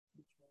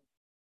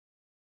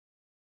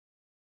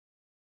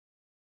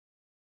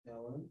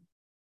Ellen.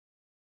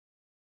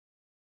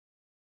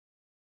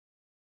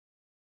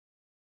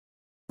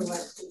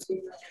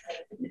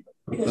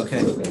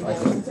 Okay.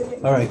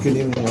 All right. Good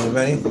evening,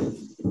 everybody.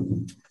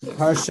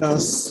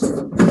 Parshas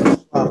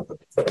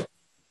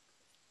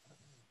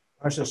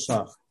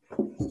Shach.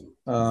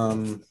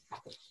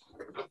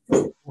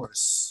 Of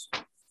course,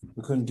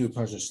 we couldn't do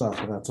Parshas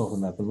Shach without talking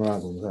about the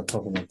Meraglim, without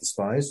talking about the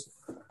spies.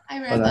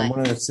 But I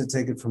wanted to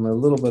take it from a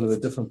little bit of a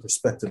different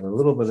perspective, a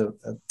little bit of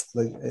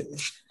like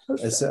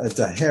a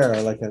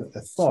daher, like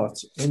a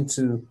thought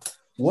into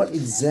what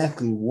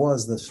exactly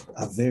was the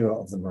avera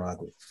of the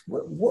Meraglim.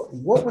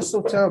 What was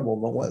so terrible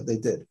about what they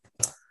did?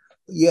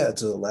 Yeah,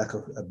 it's a lack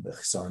of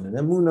chisaron and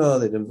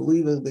emunah. They didn't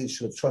believe it. They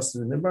should have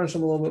trusted in the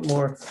Bereshim a little bit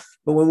more.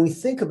 But when we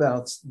think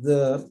about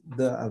the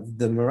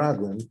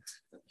Meraglim,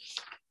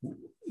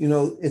 you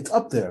know, it's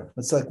up there.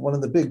 It's like one of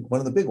the big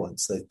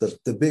ones. Like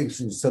the big.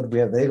 So we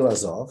have the Egel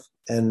Azov,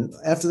 and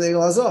after the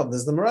Egel Azov,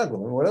 there's the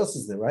Meraglim. And what else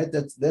is there? Right?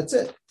 That's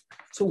it.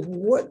 So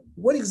what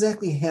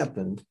exactly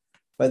happened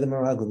by the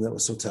Meraglim that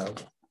was so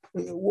terrible?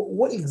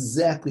 What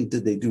exactly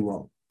did they do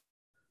wrong?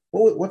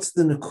 What's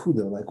the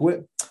nakuda? Like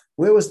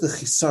where was the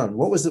chisan?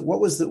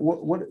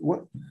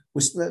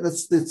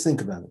 Let's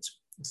think about it.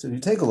 So if you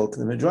take a look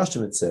in the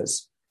Midrashim, it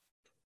says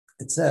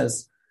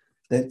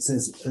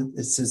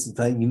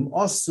Vayim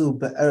osu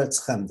be'eretz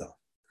chemda.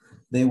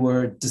 They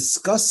were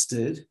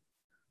disgusted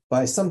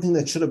by something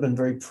that should have been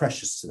very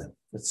precious to them.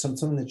 It's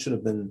something that should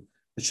have been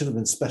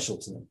special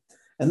to them,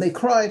 and they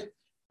cried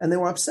and they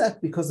were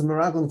upset because the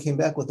Meraglim came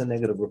back with a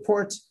negative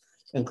report.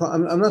 And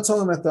I'm not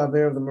talking about the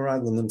Aver of the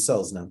Meraglim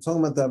themselves now. I'm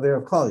talking about the Aver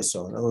of Klal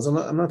Yisrael.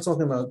 I'm not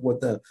talking about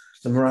what the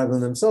Meraglim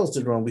themselves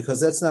did wrong, because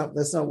that's not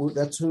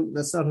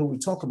who we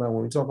talk about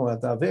when we talk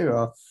about the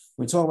Avera.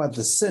 We talk about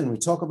the sin. We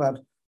talk about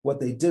what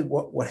they did,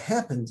 what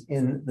happened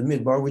in the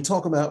Midbar. We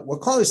talk about what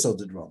Klal Yisrael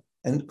did wrong,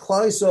 and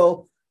Klal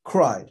Yisrael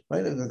cried.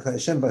 Right?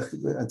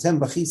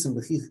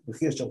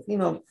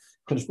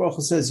 Kadosh Baruch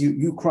Hu says,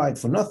 you cried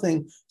for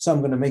nothing, so I'm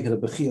going to make it a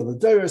Bechiyah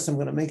L'Doros, I'm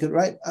going to make it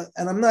right.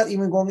 And I'm not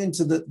even going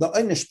into the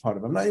Einish part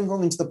of it. I'm not even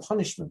going into the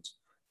punishment.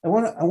 I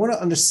want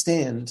to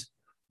understand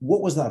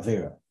what was the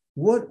Avera.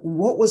 What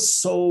was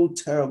so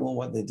terrible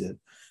what they did?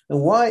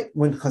 And why,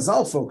 when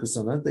Chazal focus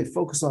on it, they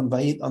focus on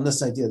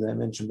this idea that I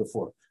mentioned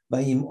before.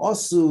 Vayim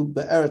osu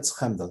be'eretz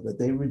chemda, that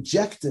they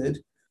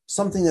rejected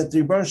something that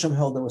the Rebbeinu Shem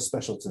held that was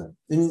special to them.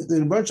 And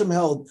the Rebbeinu Shem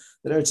held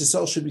that Eretz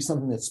Yisrael should be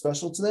something that's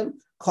special to them.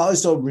 Klal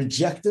Yisrael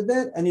rejected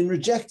that, and in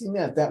rejecting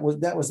that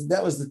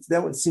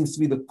what seems to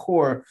be the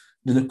core,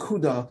 the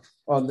nakuda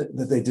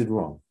that they did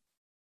wrong.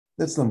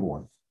 That's number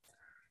one.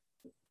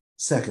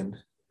 Second,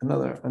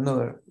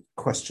 another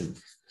question.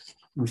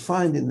 We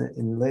find in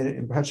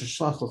Parashas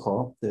Shlach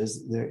Lecha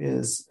there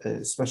is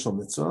a special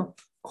mitzvah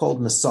called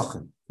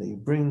nesachim, that you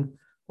bring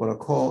what are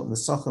called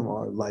nesachim,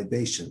 are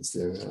libations.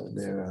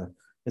 They're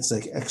it's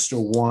like extra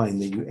wine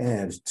that you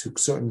add to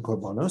certain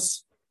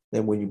korbanos.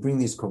 Then when you bring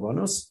these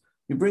korbanos,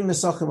 you bring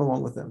nesachim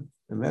along with them.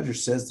 The Medrash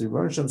says the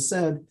Rebbeinu Shem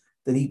said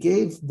that he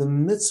gave the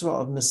mitzvah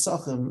of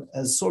nesachim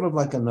as sort of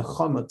like a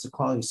nechama to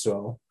Klal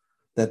Yisrael,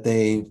 that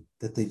they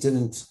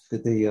didn't go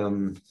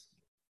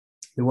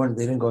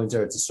into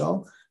Eretz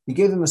Yisrael. He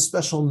gave them a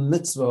special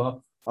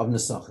mitzvah of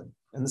nesachim,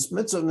 and this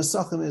mitzvah of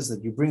nesachim is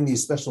that you bring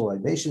these special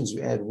libations,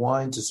 you add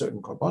wine to certain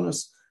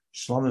korbanos.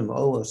 Shlomim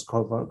olos,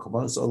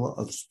 korbanos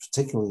olos,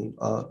 particularly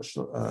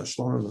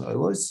shlomim and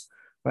olos,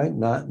 right?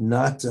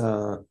 Not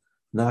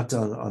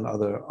on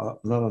other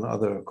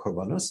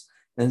korbanos.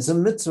 And it's a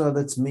mitzvah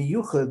that's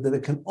miyuchad, that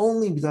it can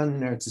only be done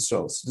in Eretz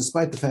Yisrael. So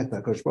despite the fact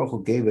that Kadosh Baruch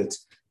Hu gave it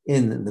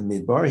in the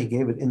Midbar, he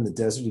gave it in the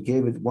desert, he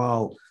gave it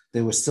while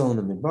they were still in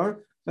the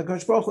Midbar. But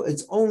Kadosh Baruch Hu,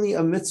 it's only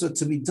a mitzvah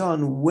to be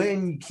done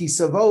when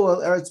kisavo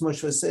el Eretz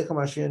Moshe Sechem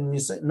Asher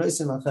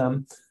Noisim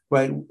Achem.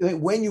 Right,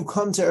 when you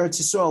come to Eretz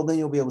Yisrael, then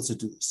you'll be able to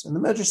do this. And the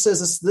Medrash says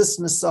these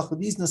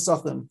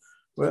nesachim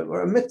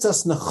were a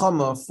mitzvah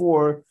nechama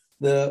for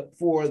the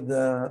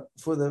Klal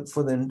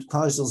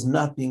Yisrael's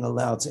not being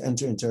allowed to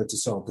enter into Eretz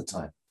Yisrael at the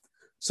time.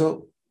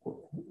 So,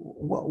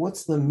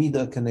 what's the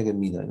midah keneged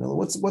midah?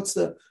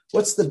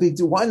 What's the big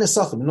deal? Why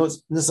nesachim? You know,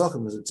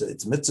 nesachim is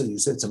it's a mitzvah. You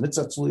say it's a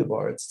mitzvah tzluya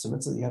b'aretz. It's a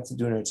mitzvah that you have to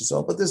do in Eretz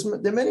Yisrael. But there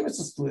are many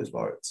mitzvahs tzluya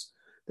b'aretz.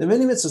 There are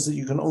many mitzvahs that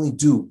you can only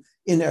do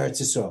in Eretz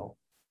Yisrael.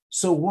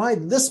 So why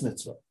this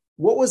mitzvah?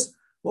 What was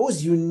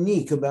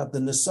unique about the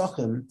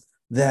nesachim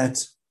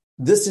that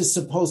this is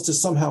supposed to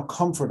somehow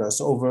comfort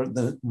us over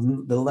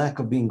the lack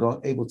of being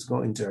able to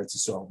go into Eretz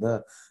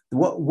Yisrael?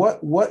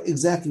 What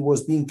exactly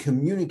was being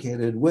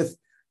communicated with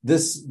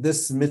this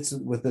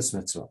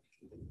mitzvah?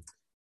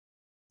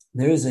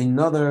 There is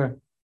another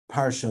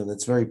parsha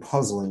that's very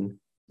puzzling.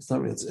 It's not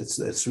really.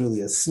 It's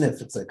really a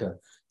sniff. It's a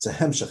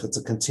hemshach. It's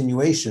a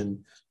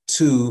continuation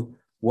to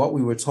what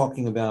we were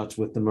talking about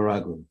with the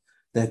Meraglim.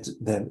 That's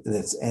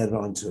added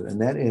on to it,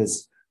 and that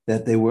is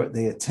that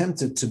they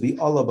attempted to be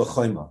Allah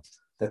b'chayma.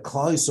 That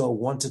Klal Yisrael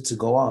wanted to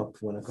go up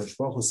when Akash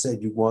Baruch Hu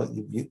said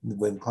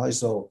when Klal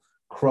Yisrael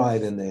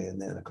cried and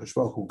Akash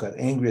Baruch Hu got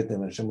angry at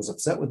them and Hashem was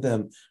upset with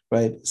them,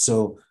 right?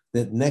 So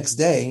the next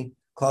day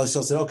Klal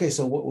Yisrael said, okay,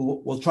 so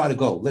we'll try to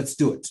go, let's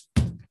do it.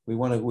 We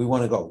want to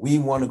go. We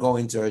want to go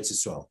into Eretz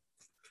Yisrael.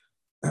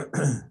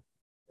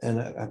 And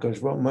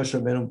Moshe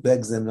Rabbeinu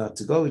begs them not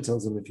to go. He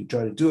tells them, if you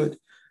try to do it,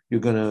 you're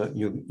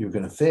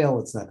gonna fail.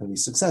 It's not going to be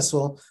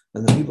successful.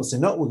 And the people say,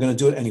 no, we're going to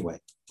do it anyway.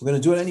 We're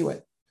going to do it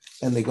anyway.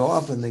 And they go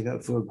up and they go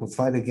for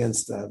fight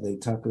against. They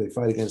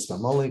fight against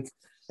Amalek,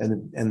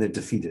 and they're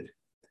defeated.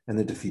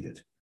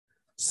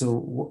 So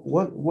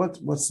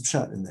what's the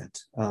shot in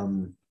that?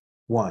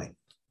 Why?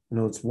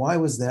 Why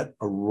was that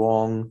a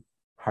wrong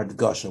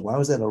hardgasha? Why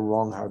was that a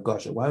wrong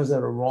hargasha? Why was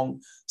that a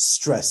wrong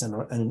stress and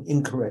an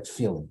incorrect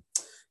feeling?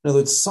 In other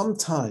words,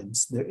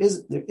 sometimes there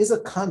is a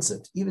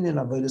concept, even in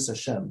Avodas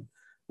Hashem,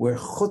 where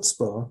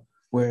chutzpah,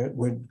 where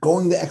we're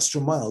going the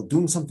extra mile,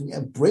 doing something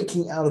and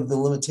breaking out of the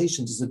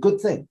limitations is a good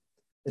thing.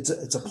 It's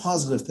a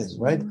positive thing,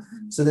 right?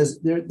 So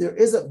there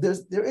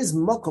is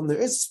makom,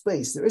 there is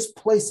space, there is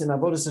place in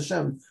Avodas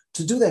Hashem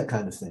to do that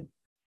kind of thing.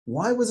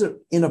 Why was it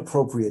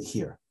inappropriate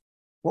here?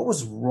 What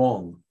was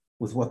wrong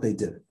with what they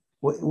did?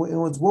 And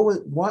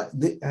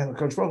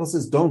Kadosh Baruch Hu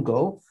says, don't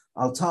go.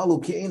 And you're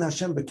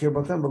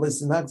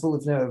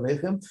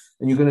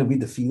going to be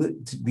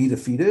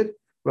defeated,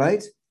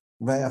 right?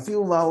 They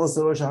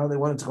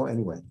wanted to go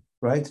anyway,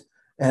 right?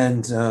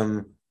 And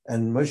Moshe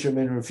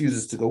Rabbeinu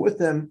refuses to go with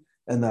them,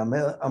 and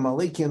the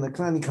Amaleki and the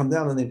Knani come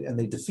down and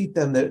they defeat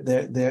them.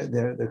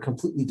 They're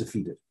completely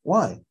defeated.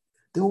 Why?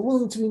 They were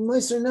willing to be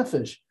Meiser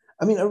Nefesh.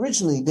 I mean,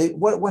 originally,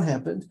 what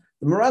happened?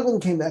 The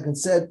Meraglim came back and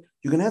said,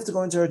 you're going to have to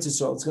go into Eretz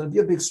Yisrael. It's going to be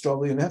a big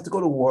struggle. You're going to have to go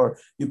to war.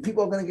 Your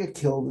people are going to get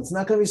killed. It's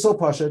not going to be so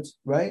pashut,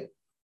 right?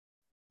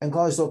 And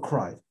Klal Yisrael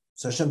cried.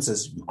 So Hashem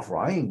says, you're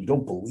crying? You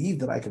don't believe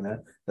that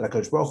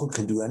HaKadosh Baruch Hu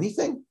can do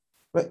anything?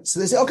 Right? So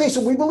they say, okay,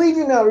 so we believe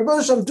you now. Rebbe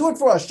Hashem, do it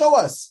for us. Show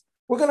us.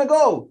 We're going to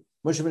go.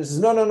 Moshe Rabbeinu says,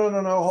 no,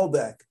 hold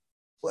back.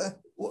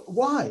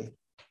 Why?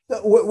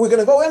 We're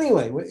going to go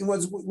anyway.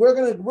 We're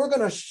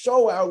going to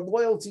show our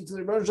loyalty to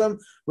the Rebbe Hashem.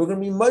 We're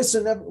going to be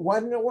Meiser Nefesh. Why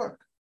didn't it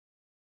work?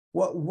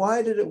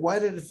 Why did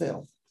it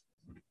fail?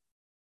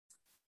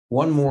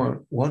 One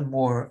more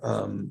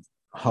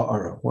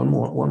ha'ara, one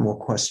more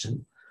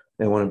question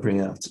that I want to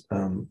bring out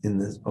in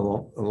this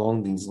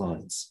along these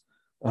lines.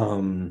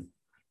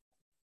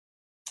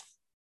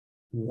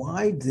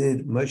 Why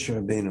did Moshe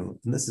Rabbeinu,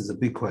 and this is a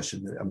big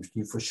question that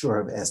you for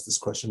sure have asked this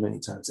question many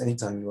times.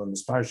 Anytime you're on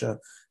this parsha,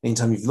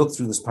 anytime you've looked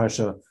through this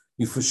parsha,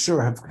 you for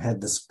sure have had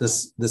this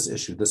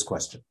issue, this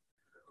question.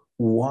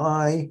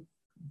 Why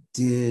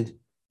did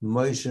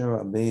Moshe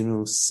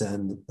Rabbeinu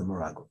send the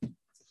Meraglim?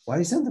 Why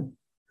did he send them?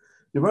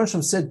 The Rebbe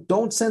Hashem said,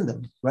 don't send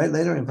them. Right?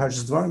 Later in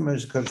Parshas Dvarim,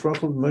 Moshe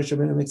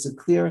Rabbeinu makes it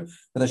clear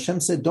that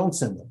Hashem said, don't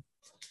send them.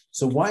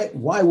 So why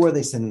were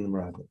they sending the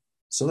Meraglim?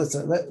 So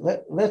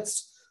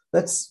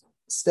let's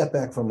step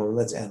back for a moment.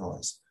 Let's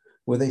analyze.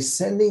 Were they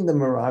sending the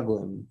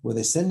Meraglim? Were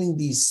they sending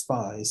these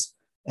spies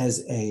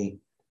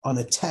on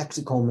a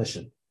tactical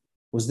mission?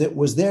 Was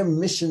their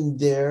mission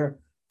there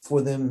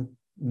for them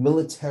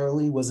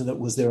militarily? Was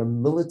there a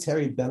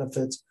military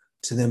benefit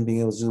to them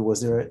being able to do?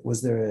 Was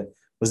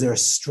there a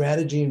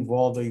strategy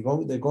involved?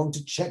 They're going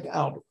to check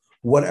out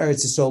what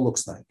Eretz Yisrael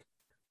looks like.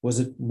 Was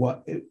it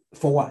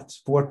for what?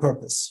 For what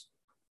purpose?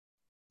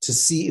 To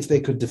see if they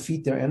could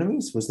defeat their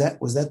enemies? Was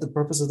that the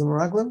purpose of the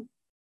Meraglim?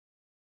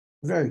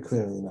 Very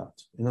clearly not.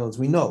 As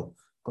we know,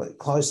 Klal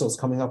Yisrael is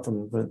coming up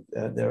from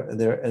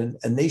they're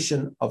a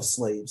nation of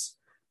slaves.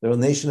 They're a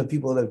nation of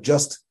people that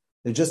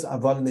they're just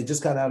avodim. They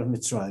just got out of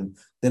Mitzrayim.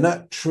 They're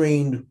not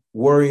trained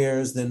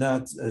warriors. They're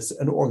not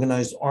an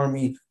organized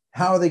army.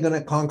 How are they going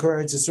to conquer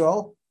Eretz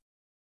Yisrael?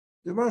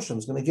 The Rebbe Hashem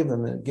is going to give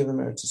them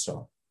Eretz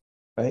Yisrael,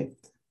 right?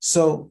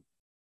 So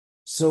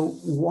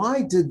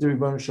why did the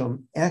Rebbe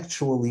Hashem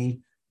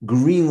actually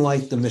green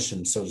light the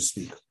mission, so to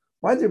speak?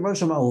 Why did the Rebbe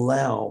Hashem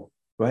allow,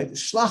 right?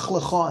 Shlach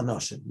lecha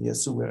anashim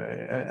yasu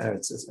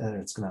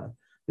Eretz Canaan.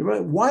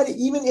 Why,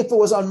 even if it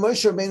was on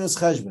Moshe Rabbeinu's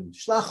cheshbon,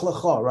 shlach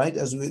lecha, right?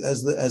 As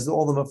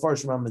all the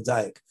Mefarshim are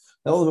medayik,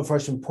 all the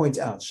Mefarshim point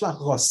out, shlach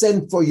lecha,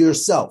 send for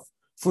yourself,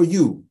 for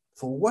you,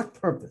 for what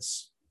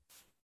purpose?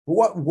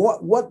 What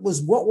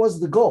was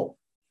the goal?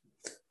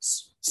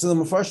 So the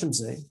Mefarshim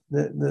say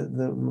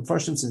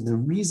the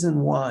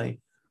reason why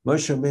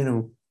Moshe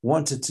Rabbeinu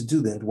wanted to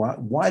do that.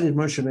 Why did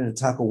Moshe Rabbeinu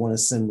Taka want to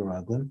send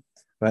Meraglim?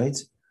 Right?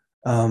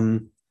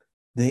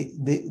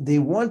 They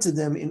wanted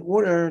them in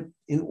order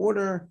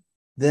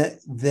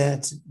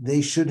that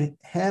they should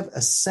have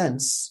a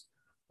sense,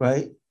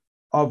 right,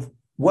 of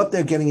what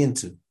they're getting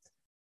into,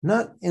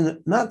 not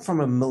from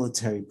a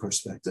military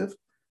perspective,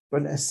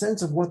 but a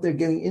sense of what they're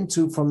getting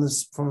into from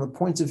the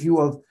point of view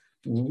of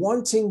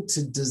wanting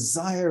to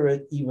desire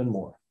it even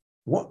more,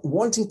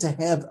 wanting to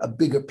have a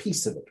bigger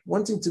piece of it,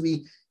 wanting to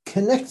be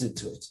connected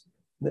to it.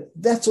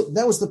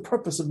 That was the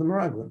purpose of the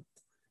Meraglim.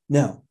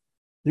 Now,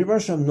 the Rebbe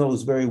Hashem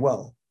knows very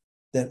well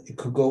that it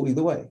could go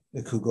either way.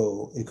 It could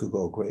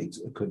go great.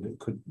 It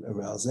could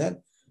arouse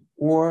that,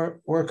 or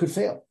it could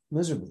fail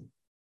miserably,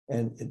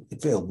 and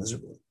it failed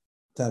miserably.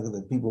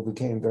 The people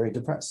became very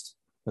depressed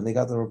when they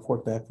got the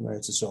report back from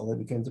Eretz Yisrael. They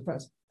became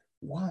depressed.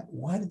 Why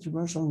was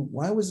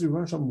the Rebbe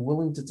Hashem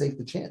willing to take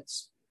the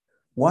chance?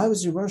 Why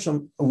was the Rebbe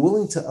Hashem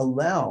willing to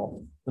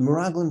allow the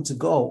Meraglim to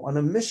go on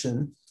a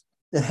mission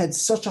that had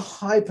such a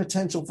high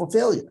potential for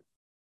failure.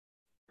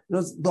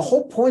 The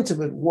whole point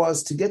of it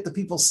was to get the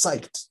people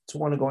psyched to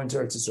want to go into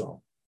Eretz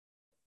Yisrael.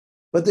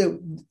 But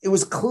it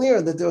was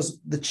clear that there was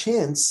the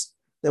chance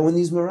that when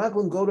these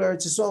Meraglim go to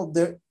Eretz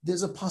Yisrael,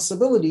 there's a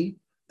possibility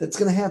that's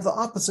going to have the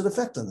opposite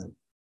effect on them.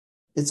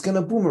 It's going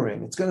to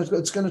boomerang. It's going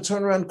to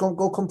turn around and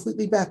go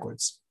completely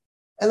backwards.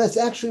 And that's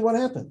actually what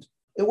happened.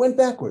 It went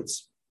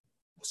backwards.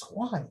 So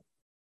why?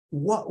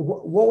 What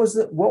was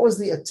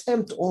the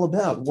attempt all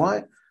about?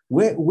 Why?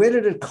 Where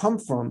did it come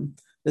from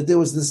that there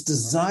was this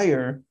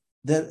desire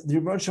that the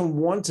Rebbe Shalom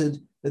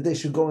wanted that they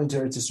should go into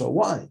Eretz Yisrael?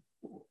 Why?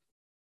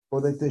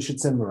 Or that they should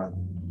send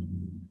Meraglim?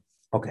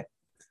 Okay.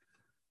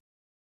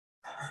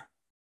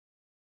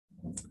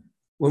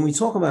 When we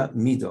talk about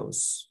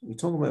midos, we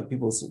talk about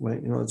people's,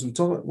 right?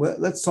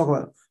 Let's talk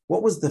about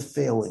what was the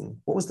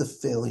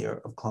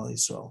failure of Klal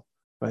Yisrael,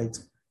 right?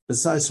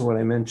 Besides what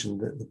I mentioned,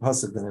 the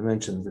pasuk that I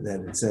mentioned, that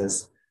it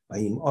says,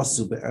 "Vayim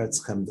asu be'eretz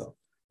chemda,"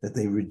 that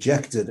they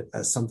rejected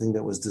as something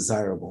that was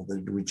desirable,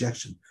 the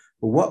rejection.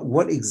 But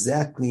what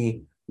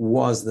exactly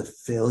was the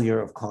failure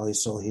of Klal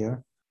Yisrael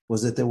here?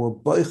 Was that they were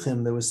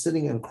boichim, they were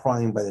sitting and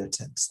crying by their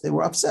tents. They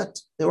were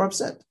upset.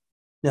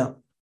 Now,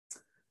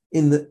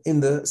 in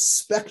the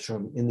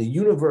spectrum, in the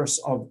universe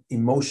of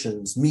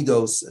emotions,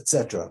 midos,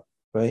 etc.,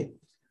 right?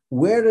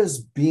 Where does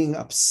being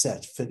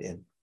upset fit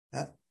in?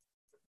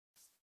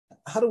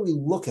 How do we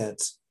look at,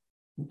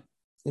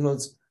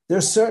 there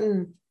are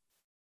certain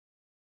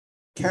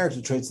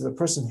character traits that a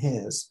person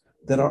has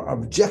that are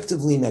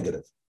objectively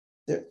negative.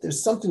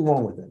 There's something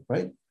wrong with it,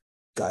 right?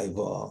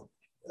 Gaiva,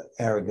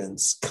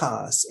 arrogance,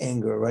 kas,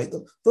 anger, right?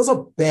 Those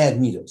are bad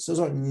midos. Those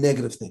are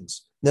negative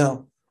things.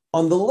 Now,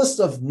 on the list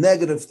of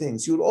negative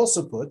things, you would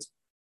also put,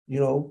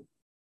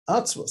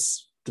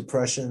 atzvus,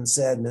 depression,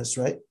 sadness,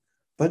 right?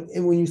 But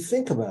when you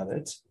think about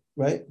it,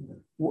 right,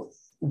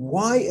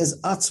 why is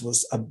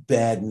atzvus a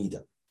bad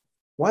midah?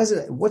 Why is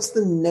it? What's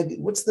the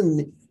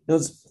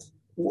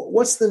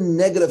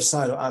negative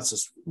side of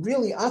atzvus?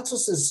 Really,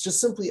 atzvus is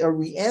just simply a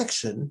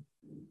reaction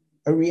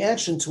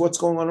to what's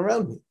going on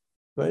around me,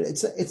 right?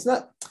 It's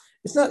not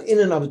in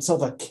and of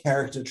itself a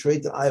character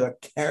trait that I have a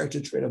character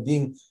trait of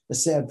being a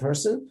sad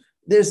person.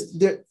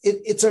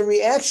 It's a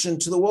reaction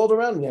to the world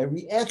around me. I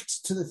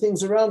react to the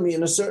things around me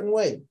in a certain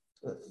way.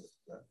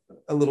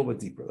 A little bit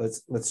deeper.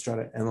 Let's try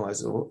to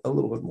analyze it a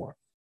little bit more.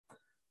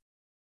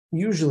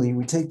 Usually,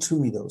 we take two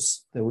midos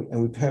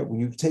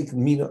you take a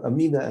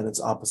midah and its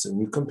opposite, and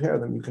you compare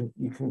them.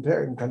 You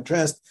compare and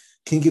contrast.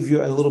 Can give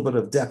you a little bit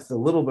of depth, a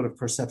little bit of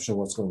perception of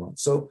what's going on.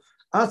 So,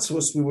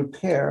 atzvus we would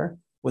pair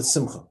with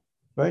simcha,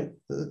 right?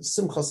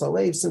 Simcha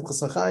salev, simcha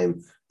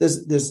sachaim. There's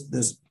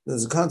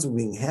a concept of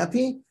being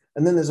happy.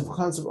 And then there's a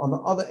concept on the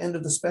other end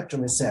of the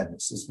spectrum is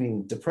sadness, is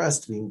being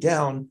depressed, being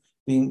down,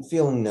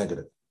 feeling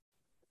negative.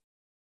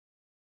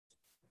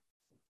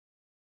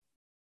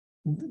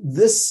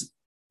 This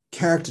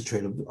character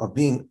trait of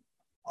being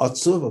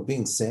atzuv, of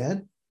being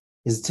sad,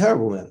 is a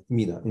terrible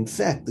midah. In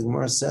fact, the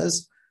Gemara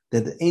says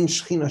that the ein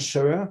shechina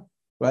shara,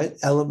 right?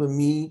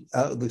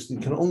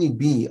 There can only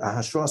be a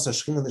hashras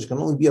hashchina. There can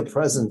only be a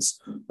presence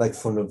like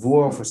for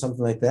nevuah, for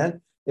something like that,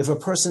 if a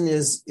person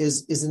is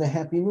in a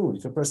happy mood,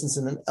 if a person's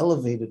in an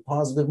elevated,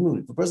 positive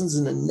mood, if a person's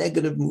in a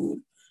negative mood,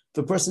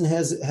 if a person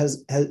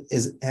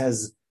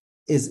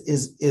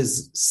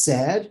is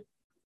sad,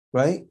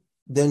 right?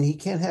 Then he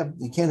can't have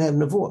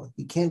nevuah.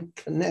 He can't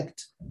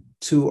connect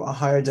to a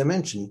higher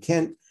dimension.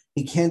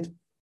 He can't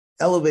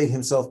elevate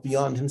himself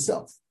beyond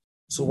himself.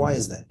 So why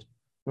is that?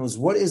 In other words,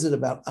 what is it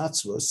about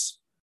atzvus?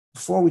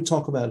 Before we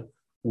talk about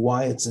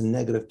why it's a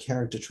negative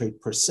character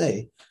trait per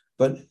se,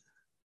 but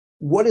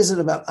what is it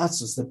about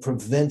atzvus that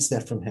prevents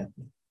that from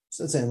happening?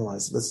 So let's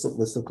analyze it.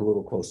 Let's look a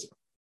little closer.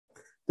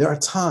 There are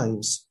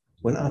times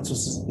when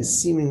atzvus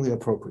is seemingly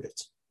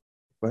appropriate,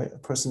 right? A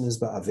person is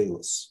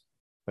ba'avelus,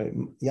 right?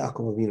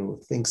 Yaakov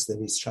Avinu thinks that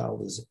his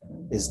child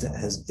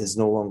is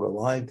no longer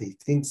alive. He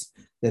thinks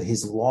that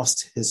he's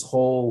lost his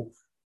whole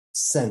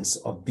sense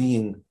of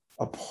being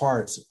a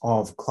part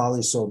of Klal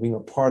Yisrael, being a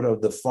part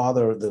of the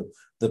father,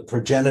 the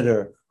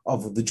progenitor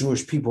of the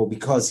Jewish people,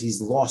 because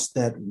he's lost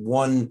that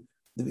one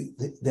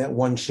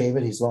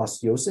Shevet, he's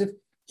lost Yosef.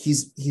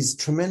 He's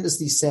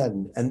tremendously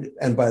saddened.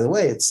 And by the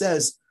way, it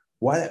says,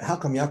 how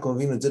come Yaakov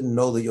Avinu didn't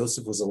know that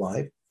Yosef was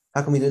alive?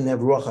 How come he didn't have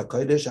Ruach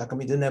HaKodesh? How come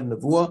he didn't have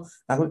Nevuah?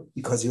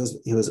 Because he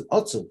was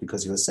Otzu,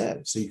 because he was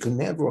sad. So he couldn't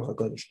have Ruach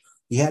HaKodesh.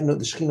 The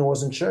Shekhinah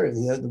wasn't sure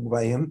he had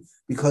by him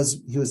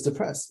because he was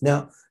depressed.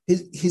 Now,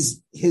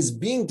 his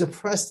being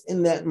depressed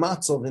in that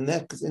matzov, in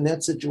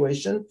that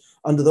situation,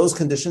 under those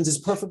conditions, is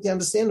perfectly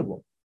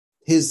understandable.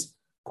 His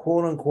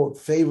quote unquote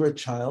favorite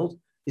child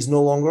is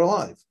no longer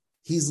alive.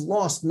 He's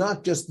lost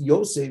not just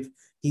Yosef,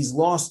 he's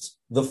lost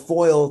the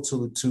foil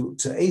to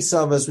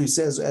Esav,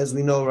 as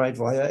we know, right?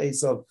 V'haya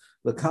Esav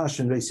l'kash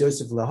and Reis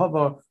Yosef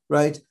l'hava,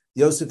 right?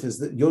 Yosef is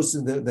that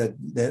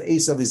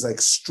Esav is like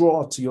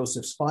straw to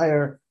Yosef's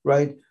fire,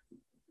 right?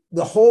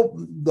 The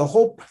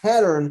whole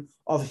pattern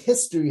of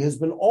history has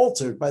been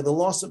altered by the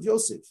loss of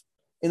Yosef.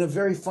 in a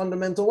very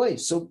fundamental way.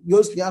 So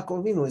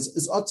Yaakov Avinu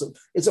is Atzav.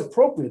 It's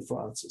appropriate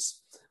for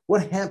Atzus.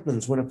 What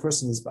happens when a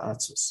person is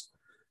Ba'atzus?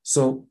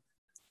 So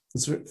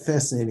it's a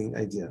fascinating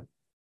idea.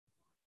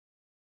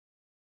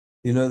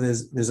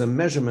 There's a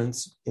measurement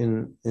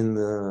in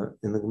the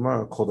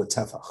Gemara called a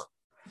tefach.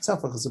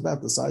 Tefach is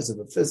about the size of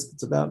a fist.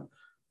 It's about,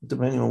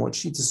 depending on what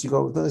sheetus you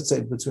go with, let's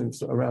say between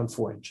around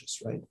 4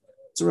 inches, right?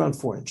 It's around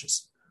 4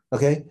 inches.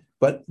 Okay,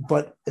 but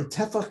a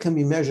tefach can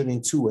be measured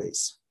in two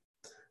ways.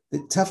 The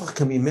tefach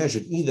can be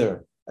measured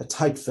either a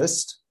tight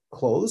fist,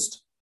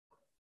 closed,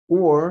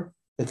 or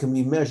it can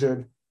be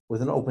measured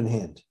with an open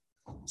hand.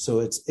 So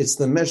it's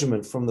the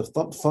measurement from the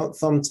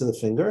thumb to the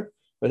finger,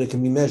 but it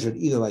can be measured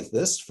either like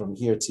this, from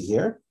here to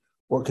here,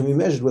 or it can be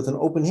measured with an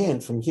open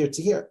hand from here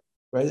to here,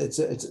 right? It's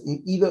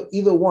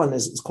either one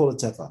is called a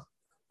tefach.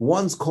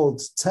 One's called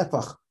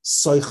tefach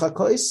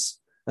soichakos,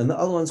 and the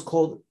other one's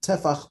called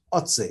tefach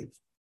otsev.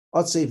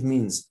 Otsev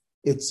means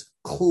it's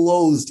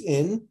closed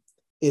in,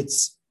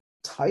 it's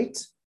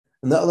tight,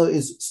 and the other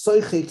is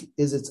soichik,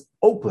 is it's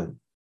open.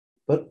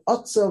 But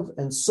otzav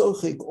and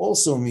soichik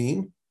also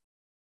mean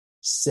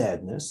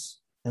sadness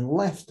and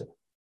laughter,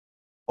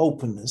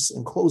 openness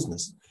and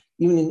closeness.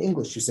 Even in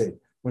English, you say,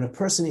 when a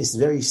person is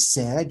very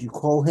sad, you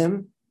call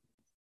him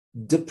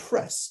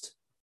depressed.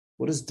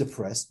 What is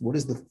depressed? What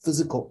is the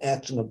physical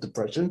action of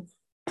depression?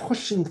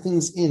 Pushing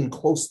things in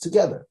close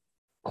together,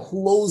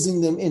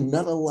 closing them in,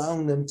 not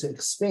allowing them to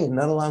expand,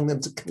 not allowing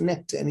them to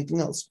connect to anything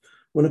else.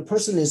 When a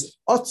person is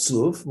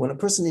atzuv, when a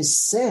person is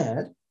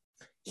sad,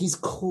 he's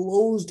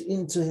closed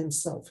into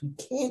himself. He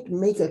can't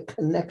make a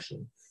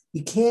connection.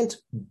 He can't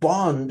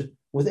bond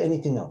with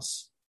anything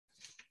else.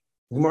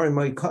 Gemara in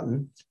Moed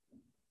Katan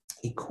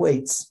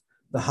equates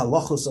the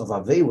halachos of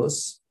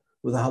Avelus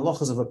with the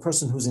halachos of a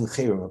person who's in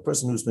Cherem, a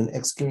person who's been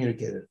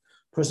excommunicated,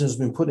 a person who's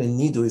been put in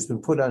nidu, he's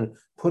been put under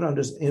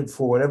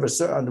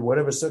under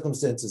whatever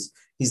circumstances,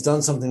 he's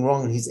done something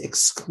wrong and he's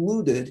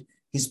excluded,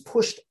 he's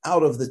pushed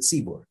out of the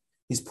tzibur,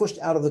 he's pushed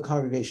out of the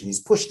congregation,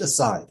 he's pushed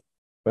aside,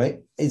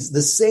 right? It's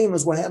the same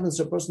as what happens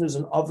to a person who's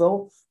in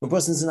Avel, when a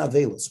person's in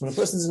Avelus. When a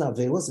person's in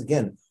Avelus,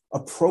 again,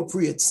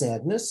 appropriate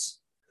sadness,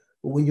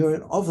 but when you're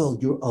in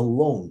Avel, you're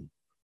alone.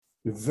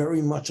 You're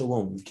very much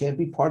alone. You can't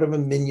be part of a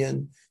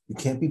minyan. You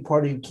can't be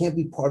part of a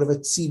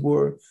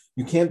tzibur.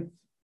 You can't.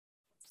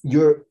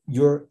 You're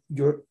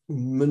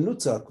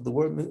menutak. The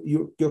word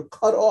you're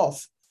cut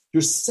off.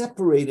 You're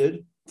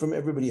separated from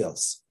everybody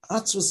else.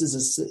 Atzvus is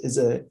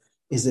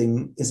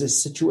a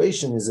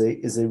situation.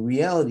 Is a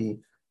reality.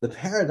 The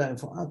paradigm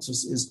for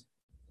Atzvus is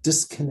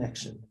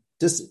disconnection.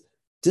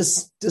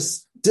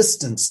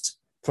 Distanced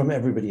from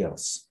everybody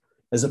else,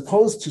 as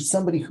opposed to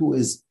somebody who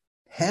is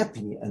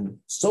happy and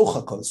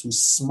sochakos,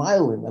 who's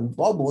smiling and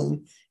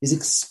bubbling, is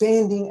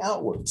expanding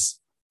outwards.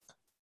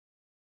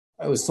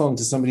 I was talking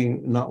to somebody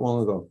not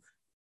long ago.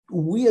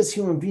 We as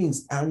human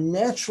beings, our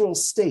natural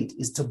state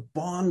is to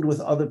bond with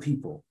other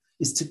people,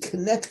 is to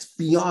connect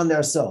beyond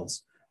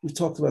ourselves. We've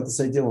talked about this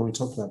idea when we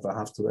talked about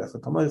V'ahavta l'reacha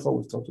kamocha.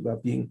 We've talked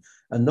about being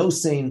a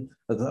no-sane,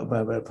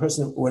 about a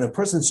person. When a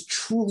person's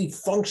truly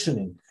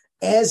functioning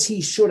as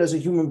he should as a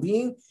human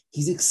being,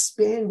 he's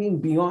expanding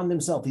beyond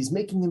himself. He's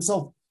making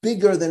himself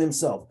bigger than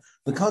himself.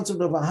 The concept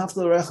of V'ahavta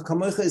l'reacha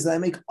kamocha is that I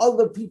make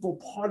other people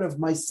part of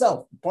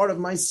myself, part of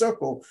my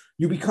circle.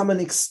 You become an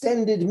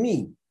extended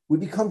me. We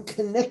become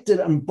connected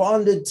and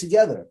bonded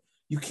together.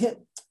 You can't,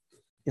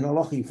 in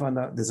halacha, you find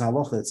out there's a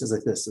halacha that says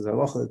like this. There's a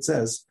halacha that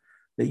says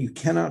that you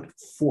cannot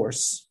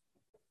force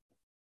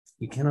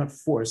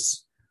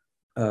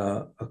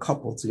a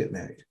couple to get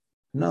married.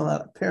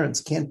 No,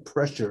 parents can't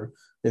pressure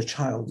their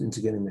child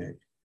into getting married.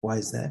 Why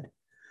is that?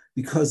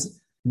 Because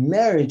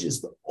marriage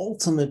is the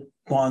ultimate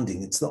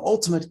bonding. It's the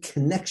ultimate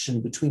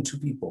connection between two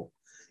people.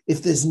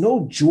 If there's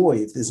no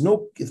joy, if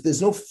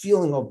there's no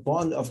feeling of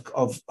bond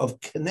of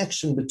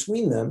connection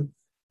between them,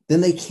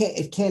 then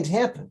it can't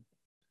happen.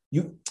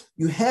 You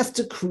have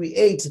to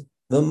create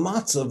the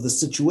matzah of the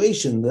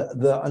situation,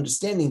 the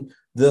understanding,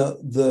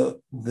 the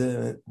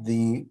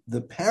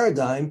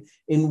paradigm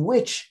in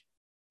which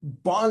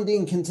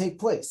bonding can take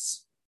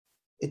place.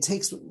 It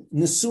takes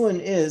nisuin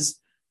is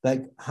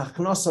like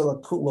hachnasa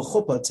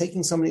l'chuppah,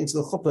 taking somebody into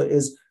the chuppah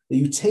is that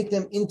you take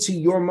them into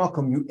your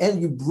makom,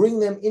 and you bring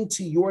them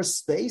into your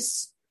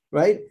space,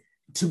 right?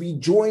 To be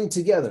joined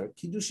together.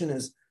 Kiddushin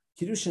is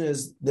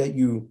that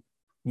you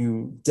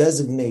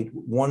designate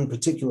one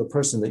particular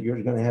person that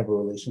you're going to have a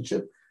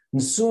relationship.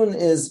 Nisuin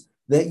is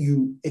that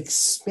you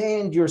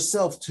expand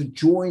yourself to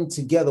join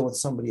together with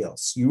somebody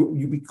else.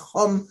 You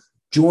become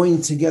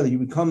joined together. You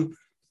become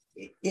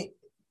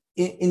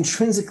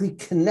intrinsically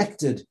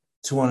connected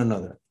to one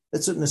another.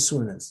 That's what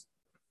Nisuin is.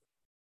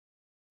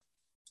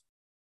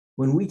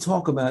 When we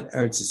talk about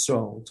Eretz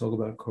Yisrael, we talk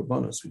about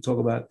Korbanos, we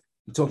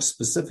talk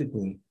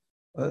specifically,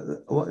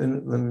 let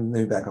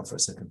me back up for a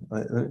second.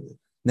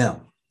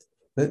 Now,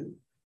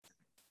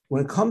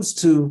 when it comes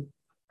to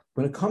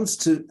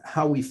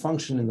how we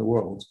function in the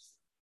world,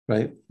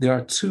 right, there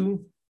are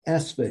two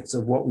aspects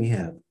of what we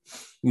have.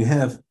 You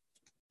have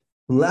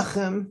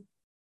lechem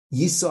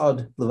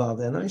yisad levav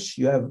enosh,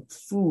 you have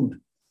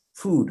food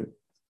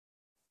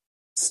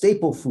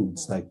staple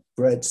foods like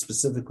bread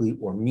specifically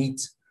or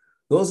meat.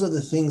 Those are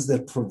the things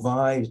that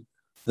provide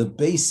the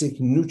basic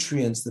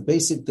nutrients, they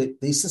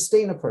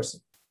sustain a person.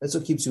 That's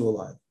what keeps you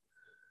alive.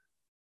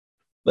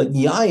 But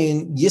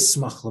yayin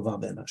yismach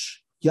levav enash.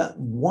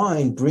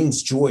 Wine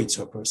brings joy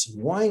to a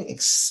person. Wine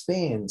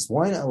expands.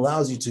 Wine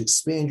allows you to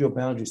expand your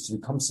boundaries to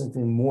become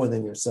something more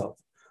than yourself.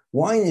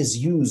 Wine is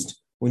used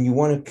when you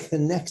want to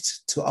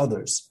connect to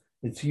others.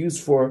 It's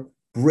used for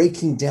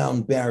breaking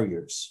down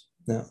barriers.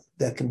 Now,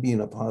 that can be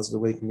in a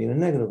positive way, it can be in a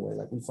negative way.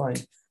 Like we find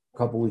a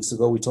couple of weeks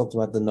ago, we talked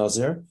about the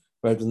Nazir,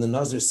 right? When the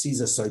Nazir sees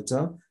a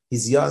saita,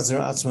 he's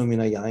yazer atzma min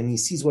hayayin. He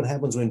sees what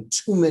happens when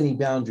too many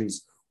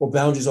boundaries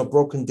are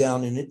broken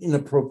down in an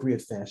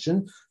inappropriate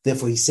fashion.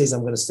 Therefore, he says,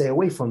 I'm going to stay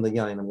away from the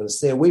yain. I'm going to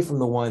stay away from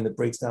the wine that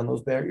breaks down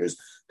those barriers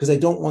because I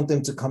don't want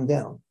them to come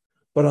down.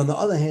 But on the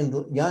other hand,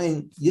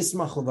 yain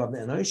yismach levav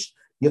enosh.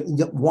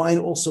 Wine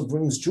also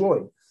brings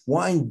joy.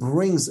 Wine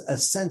brings a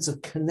sense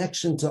of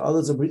connection to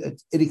others.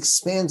 It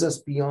expands us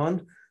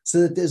beyond so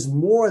that there's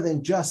more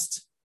than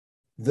just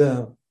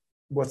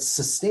what's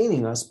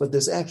sustaining us, but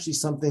there's actually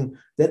something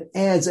that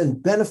adds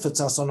and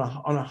benefits us on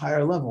a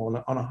higher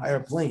level, on a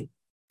higher plane.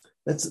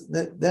 That's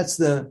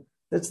the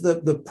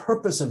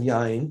purpose of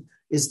yain,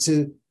 is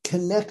to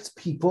connect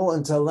people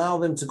and to allow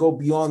them to go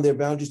beyond their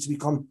boundaries, to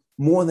become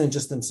more than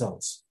just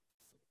themselves.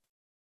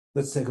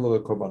 Let's take a look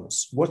at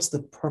korbanos. What's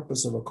the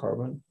purpose of a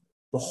korban?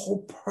 The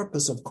whole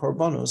purpose of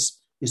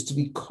korbanos is to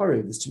be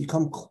karev, is to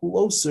become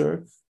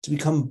closer, to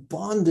become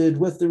bonded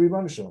with the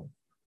Rebbeinu Shalom,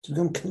 to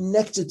become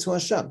connected to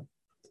Hashem.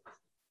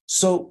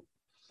 So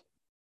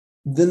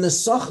the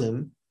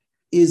nesachim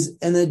is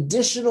an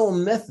additional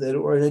method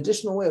or an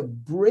additional way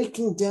of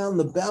breaking down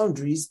the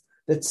boundaries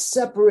that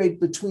separate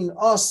between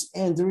us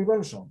and the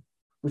Rebbeinu Shalom.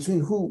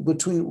 Between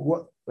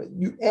what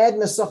you add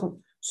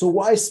nesachim. So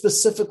why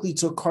specifically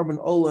to a korban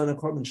ola and a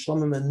korban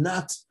shlomim and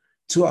not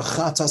to a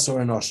chatas or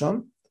an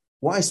asham?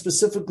 Why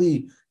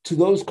specifically to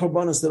those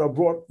korbanos that are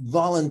brought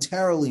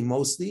voluntarily,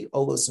 mostly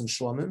olas and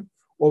shlomim,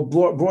 or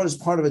brought as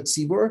part of a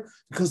tzibur?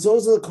 Because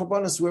those are the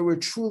korbanos where we're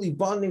truly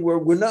bonding, where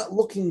we're not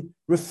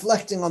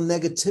reflecting on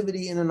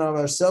negativity in and of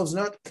ourselves,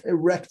 not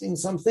correcting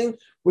something.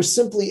 We're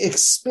simply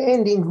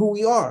expanding who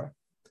we are.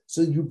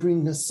 So you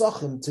bring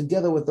nesachim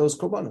together with those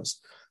korbanos.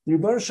 The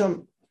Rebbeinu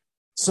Shalom.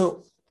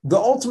 So the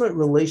ultimate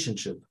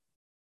relationship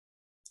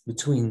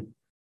between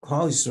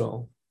Klal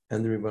Yisrael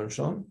and the Rebbeinu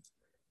Shalom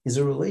is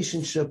a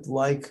relationship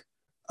like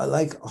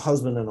a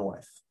husband and a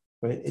wife,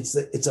 right? It's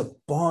a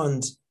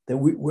bond that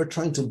we're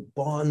trying to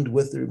bond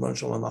with the Rebbeinu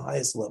Shalom on the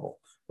highest level.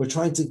 We're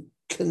trying to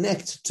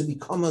connect to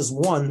become as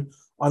one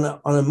on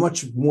a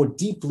much more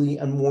deeply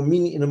and more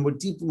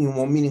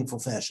meaningful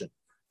fashion.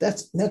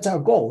 That's our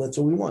goal. That's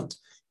what we want.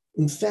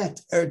 In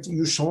fact,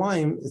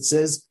 Yerushalayim, it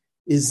says,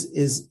 is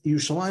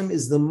Yerushalayim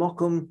is the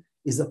makom,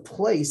 is a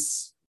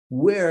place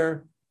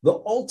where the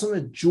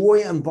ultimate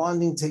joy and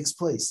bonding takes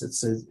place. It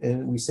says,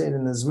 and we say it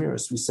in the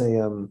Zmiris, we say,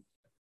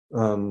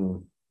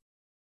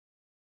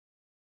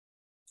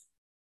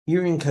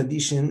 Irin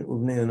Kadishin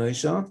Uvnei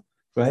Anoisha,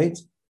 right?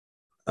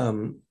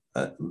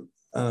 Chadvasa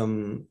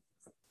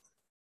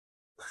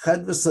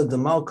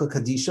Demalka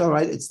Kadisha,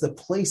 right? It's the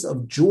place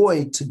of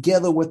joy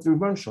together with the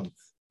Rebbeinu Shalom.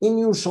 In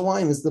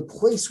Yerushalayim is the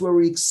place where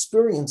we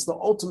experience the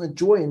ultimate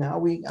joy in how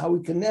we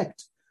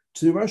connect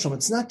to the Rebbeinu Shalom.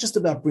 It's not just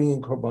about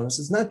bringing korbanos.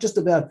 It's not just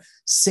about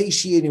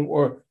satiating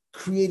or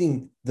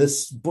creating the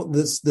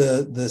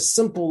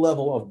simple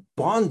level of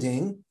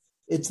bonding.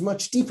 It's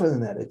much deeper than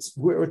that.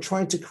 We're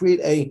trying to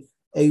create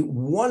a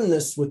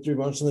oneness with the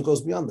Rebbeinu Shalom that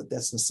goes beyond that.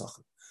 That's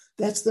nesachim.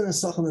 That's the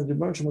nesachim that the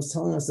Rebbeinu Shalom was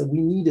telling us that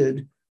we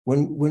needed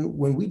when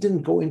we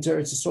didn't go into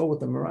Eretz Yisrael with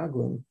the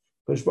Meraglim.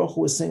 Kodesh Baruch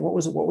Hu was saying, what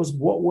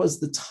was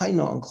the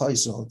taina on Klal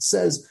Yisrael? It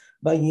says,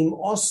 "Vayim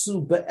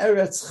osu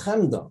be'eretz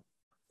chemda."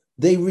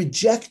 They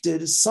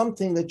rejected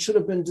something that should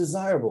have been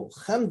desirable.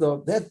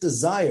 Chemda, that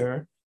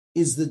desire,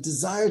 is the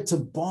desire to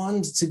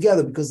bond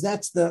together, because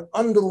that's the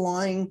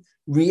underlying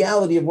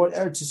reality of what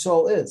Eretz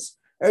Yisrael is.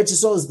 Eretz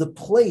Yisrael is the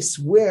place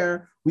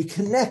where we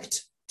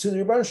connect to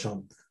the Rebbeinu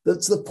Shalom.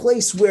 That's the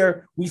place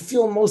where we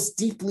feel most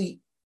deeply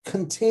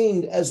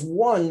contained as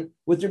one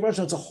with the Rebbeinu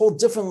Shalom. It's a whole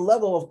different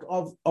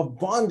level of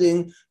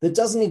bonding that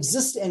doesn't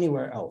exist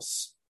anywhere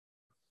else.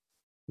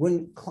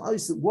 When Klal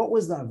Yisrael, what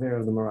was the Aver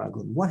of the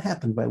Meraglim? What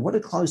happened what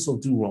did Klal Yisrael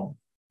do wrong?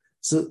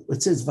 So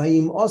it says,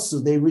 Vayim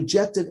Osu, they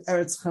rejected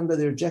Eretz Chemda,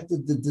 they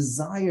rejected the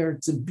desire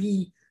to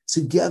be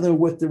together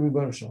with the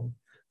Rebbeinu Shalom.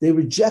 They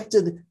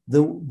rejected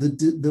the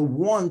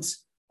want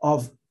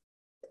of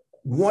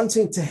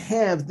wanting to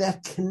have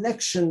that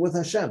connection with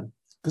Hashem.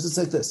 Because it's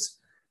like this.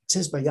 It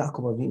says by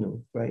Yaakov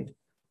Avinu, right?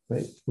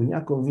 When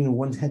Yaakov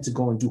Avinu had to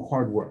go and do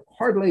hard work,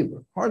 hard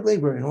labor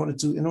in order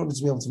to be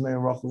able to marry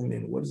Rachel.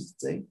 What does it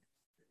say?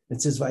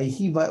 It says, it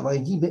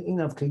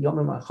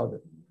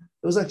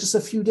was like just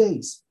a few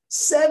days.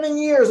 7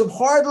 years of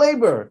hard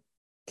labor.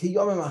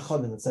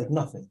 It's like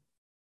nothing.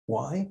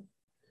 Why?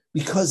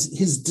 Because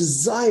his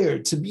desire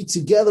to be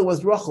together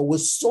with Rachel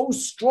was so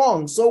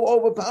strong, so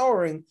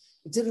overpowering,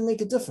 it didn't make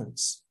a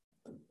difference.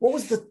 What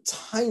was the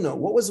taina?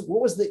 What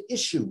was the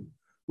issue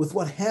with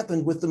what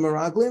happened with the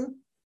Meraglim,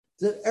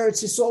 that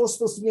Eretz Yisrael is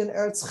supposed to be an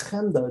Eretz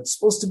Chemda. It's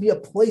supposed to be a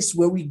place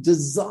where we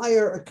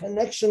desire a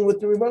connection with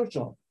the Rebbeinu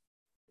Shalom.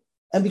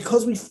 And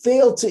because we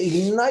failed to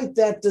ignite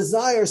that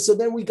desire, so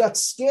then we got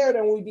scared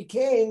and we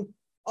became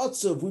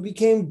atzuv, we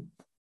became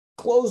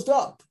closed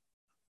up.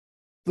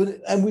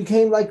 And we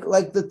became like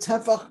the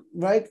tefach,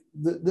 right?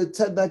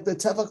 Like the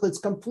tefach that's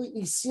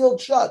completely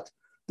sealed shut.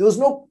 There was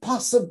no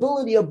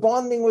possibility of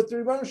bonding with the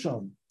Rebbeinu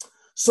Shalom.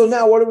 So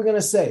now what are we going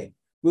to say?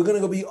 We're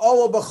going to be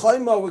Ola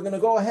B'chayma. We're going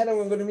to go ahead and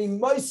we're going to be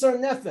Meiser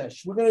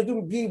Nefesh. We're going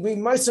to be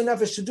Meiser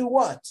Nefesh to do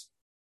what?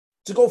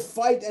 To go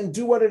fight and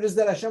do what it is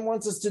that Hashem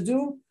wants us to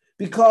do?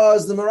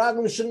 Because the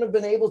Meraglim shouldn't have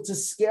been able to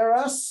scare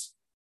us?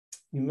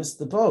 You missed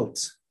the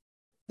boat.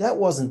 That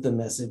wasn't the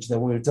message that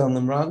we were telling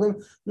the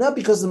Meraglim. Not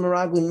because the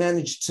Meraglim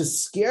managed to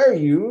scare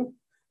you.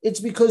 It's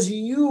because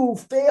you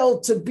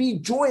failed to be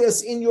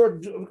joyous in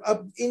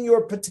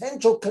your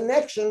potential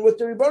connection with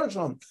the Rebbeinu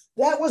Shalom.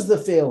 That was the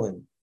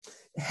failing.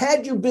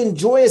 Had you been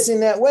joyous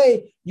in that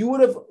way, you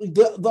would have,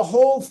 the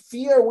whole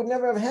fear would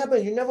never have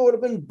happened. You never would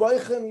have been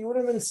boichem. You would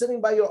have been sitting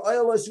by your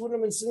oilos. You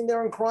wouldn't have been sitting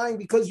there and crying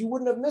because you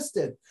wouldn't have missed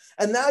it.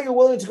 And now you're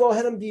willing to go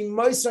ahead and be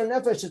Meiser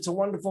Nefesh. It's a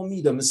wonderful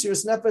midah.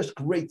 Mesiras Nefesh,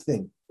 great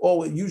thing.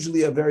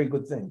 Usually a very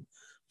good thing.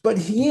 But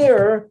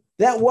here,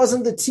 that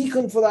wasn't the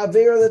tikkun for the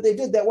Aveira that they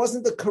did. That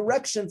wasn't the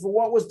correction for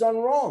what was done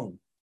wrong.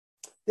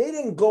 They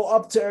didn't go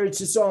up to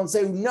Eretz Yisrael and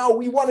say, no,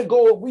 we want to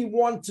go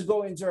into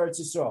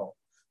Eretz Yisrael.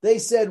 They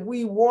said,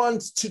 we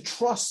want to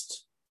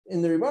trust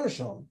in the Rebbeinu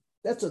Shalom.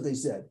 That's what they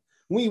said.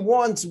 We're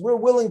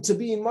willing to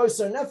be in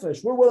Meiser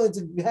Nefesh. We're willing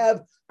to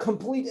have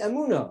complete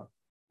emunah.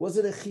 Was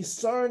it a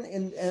chisarn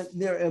in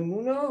their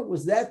emunah?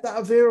 Was that the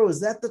Avera? Was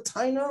that the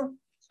taina?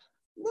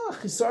 No,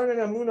 chisarn and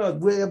emunah.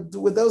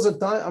 With those are,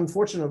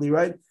 unfortunately,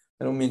 right?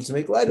 I don't mean to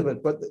make light of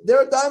it, but there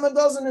are a dime a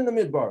dozen in the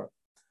midbar.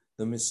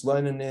 The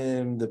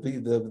mislainim, the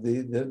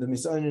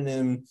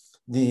mislainim,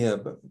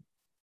 the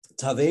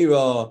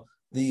tavera.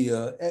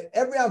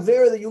 Every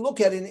avera that you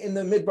look at in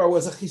the midbar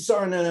was a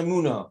chisar and an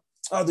emunah.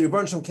 Oh, the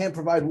Rebbeinu Shalom can't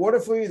provide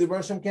water for you. The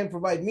Rebbeinu Shalom can't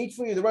provide meat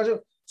for you.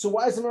 So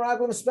why is the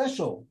Meraglim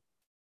special?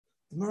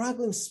 The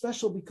Meraglim is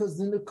special because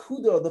the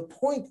nekuda, the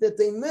point that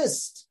they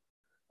missed,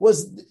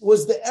 was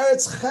the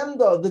eretz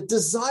chemda, the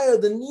desire,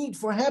 the need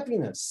for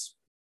happiness.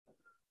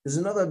 There's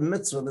another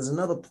mitzvah. There's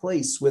another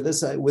place where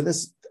this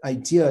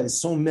idea is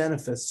so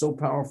manifest, so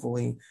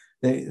powerfully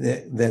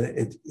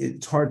that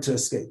it's hard to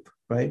escape.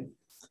 Right?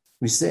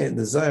 We say it,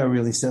 the Zohar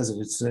really says it.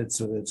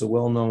 It's a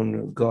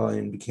well-known guy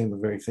and became a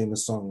very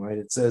famous song, right?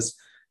 It says,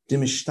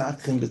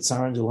 "Dimishtakim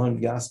b'tzaran delhon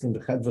v'yaskim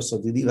b'chedvas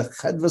adili."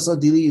 Chedvas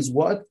adili is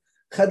what?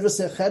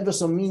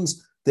 Chedvas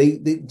means they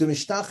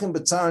dimishtakim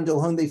b'tzaran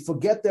delhon. They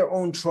forget their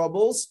own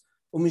troubles,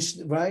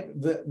 right?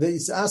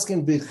 He's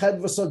asking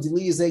b'chedvas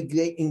adili is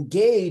they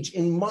engage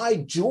in my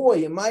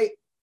joy,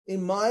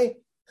 in my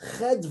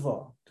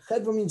chedva.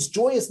 Chedva means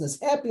joyousness,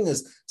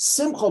 happiness,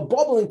 simcha,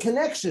 bubble, and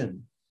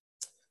connection.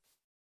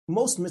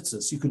 Most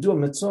mitzvahs, you could do a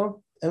mitzvah,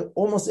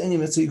 almost any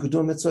mitzvah, you could do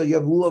a mitzvah, you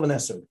have lulav and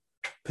esrog.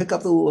 Pick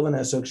up the lulav and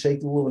esrog, shake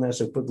the lulav and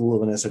esrog, put the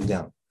lulav and esrog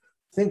down.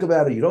 Think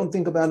about it, you don't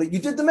think about it, you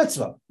did the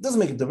mitzvah. It doesn't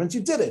make a difference,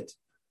 you did it.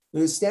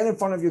 You stand in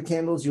front of your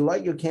candles, you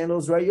light your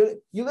candles, right?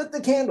 You lit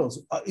the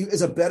candles.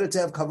 Is it better to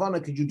have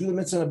kavanah? Could you do the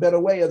mitzvah in a better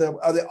way? Are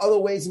there other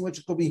ways in which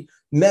it could be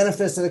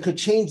manifested, it could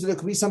change, that it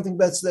could be something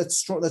that's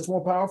strong, that's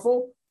more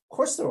powerful? Of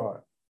course there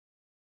are.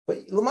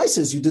 But Lamai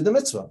says you did the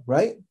mitzvah,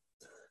 right?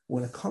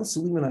 When it comes to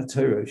Liman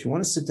HaTorah, if you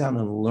want to sit down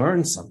and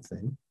learn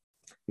something,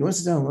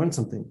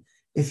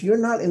 if you're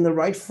not in the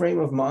right frame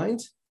of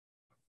mind,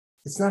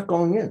 it's not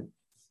going in.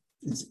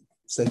 It's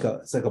like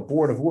a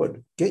board of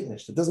wood,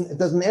 gaitnish. It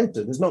doesn't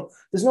enter. There's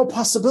no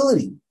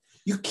possibility.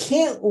 You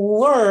can't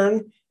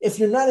learn if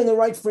you're not in the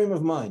right frame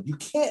of mind. You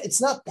can't.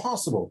 It's not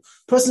possible.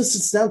 Person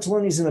sits down to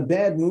learn. He's in a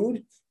bad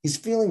mood. He's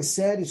feeling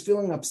sad. He's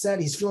feeling upset.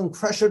 He's feeling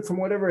pressured from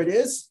whatever it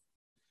is.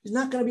 He's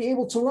not going to be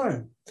able to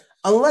learn.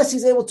 Unless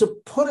he's able to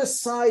put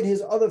aside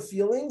his other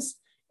feelings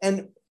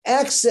and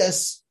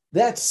access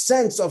that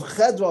sense of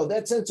chedra,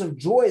 that sense of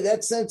joy,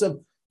 that sense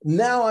of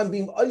now I'm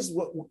being,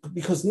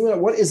 because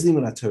what is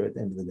Liman HaTorah at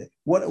the end of the day?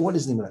 What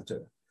is Liman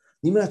HaTorah?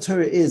 Liman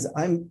HaTorah is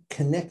I'm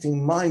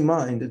connecting my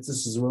mind, this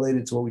is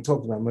related to what we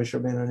talked about, Moshe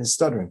Rabbeinu and his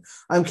stuttering.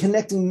 I'm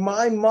connecting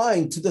my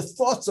mind to the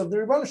thoughts of the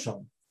Rebbeinu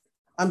Shalom.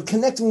 I'm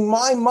connecting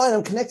my mind,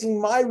 I'm connecting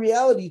my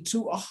reality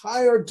to a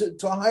higher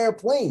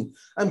plane.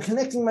 I'm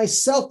connecting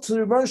myself to the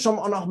Rebbeinu Shalom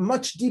on a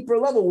much deeper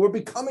level. We're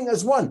becoming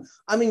as one.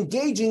 I'm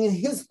engaging in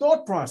his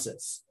thought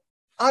process.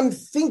 I'm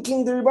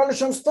thinking the Rebbeinu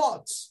Shalom's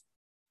thoughts.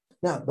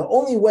 Now, the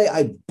only way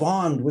I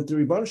bond with the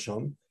Rebbeinu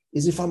Shalom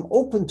is if I'm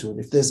open to it,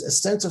 if there's a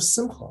sense of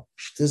simcha,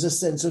 if there's a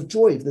sense of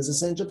joy, if there's a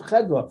sense of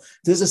chedva,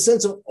 if there's a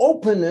sense of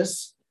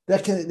openness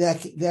that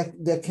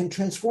can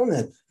transform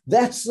that.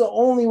 That's the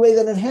only way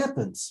that it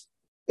happens.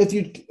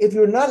 If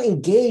you're not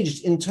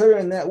engaged in Torah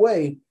in that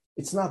way,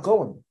 it's not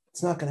going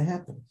to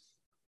happen.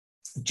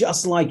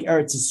 Just like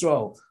Eretz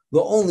Yisrael,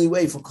 the only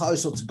way for Klal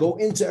Yisrael to go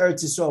into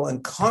Eretz Yisrael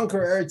and conquer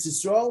Eretz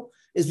Yisrael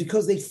is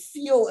because they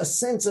feel a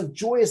sense of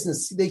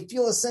joyousness. They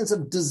feel a sense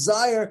of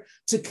desire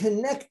to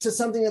connect to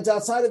something that's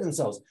outside of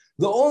themselves.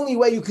 The only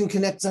way you can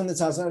connect to something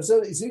that's outside of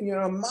themselves is in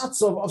your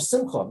matzah of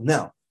simcha.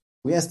 Now,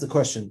 we ask the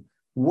question,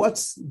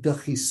 what's the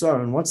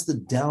chisaron, what's the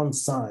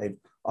downside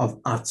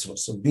of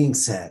atzvos, of being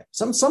sad?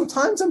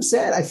 Sometimes I'm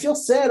sad. I feel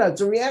sad.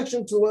 It's a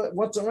reaction to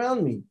what's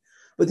around me.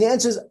 But the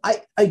answer is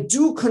I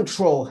do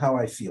control how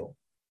I feel.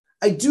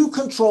 I do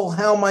control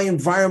how my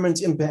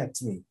environment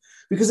impacts me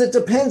because it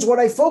depends what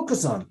I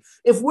focus on.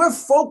 If we're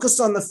focused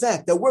on the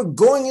fact that we're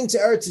going into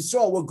Eretz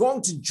Yisrael, we're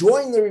going to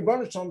join the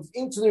Rebbeinu Shalom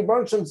into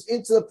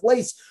the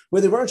place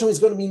where the Rebbeinu Shalom is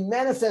going to be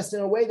manifest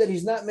in a way that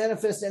he's not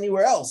manifest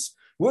anywhere else.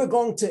 We're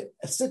going to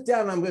sit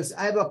down.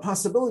 I have a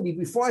possibility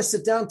before I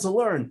sit down to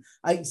learn.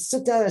 I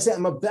sit down and I say,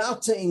 I'm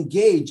about to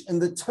engage in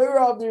the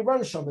Torah of the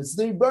Rebbeinu Shalom. It's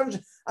the Rebbeinu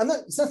Shalom.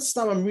 It's not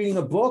stam I'm reading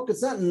a book.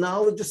 It's not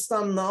knowledge, just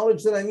stam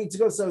knowledge that I need to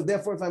go. So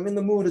therefore, if I'm in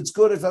the mood, it's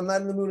good. If I'm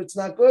not in the mood, it's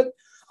not good.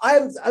 I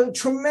have a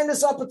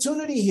tremendous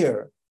opportunity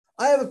here.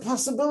 I have a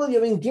possibility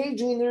of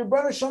engaging in the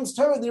Rebbeinu Shalom's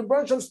Torah, the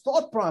Rebbeinu Shalom's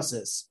thought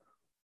process.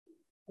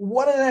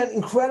 What an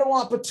incredible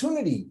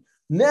opportunity!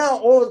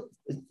 Now,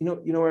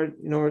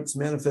 where it's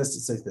manifest.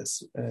 It's like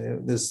this.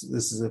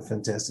 This is a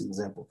fantastic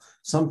example.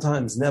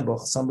 Sometimes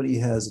Nebuch, somebody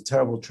has a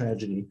terrible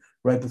tragedy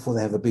right before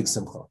they have a big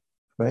simcha,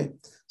 right?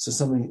 So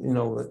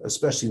something,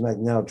 especially like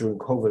now during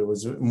COVID, it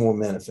was more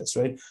manifest,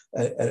 right?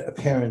 A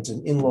parent,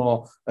 an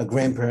in-law, a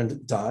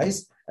grandparent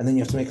dies, and then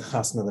you have to make a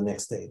chasna the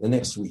next day, the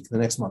next week, the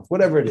next month,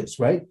 whatever it is,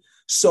 right?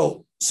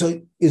 So is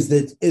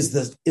the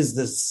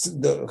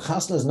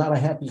chasna is not a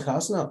happy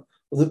chasna?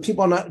 The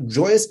people are not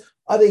joyous.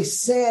 Are they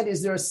sad?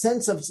 Is there a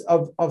sense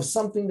of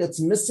something that's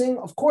missing?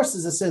 Of course,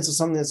 there's a sense of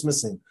something that's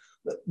missing.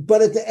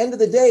 But at the end of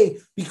the day,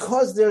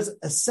 because there's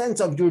a sense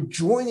of you're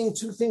joining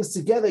two things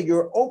together,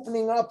 you're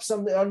opening up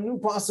some new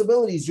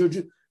possibilities.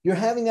 You're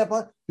having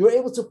that. You're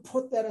able to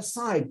put that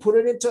aside, put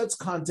it into its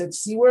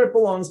context, see where it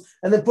belongs,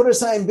 and then put it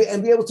aside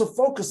and be able to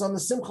focus on the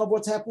simcha of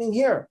what's happening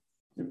here.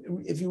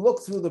 If you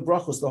look through the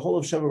brachos, the whole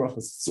of Sheva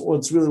Brachos,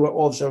 it's really what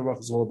all of Sheva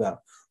Brachos is all about.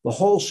 The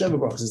whole Sheva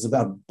Brachos is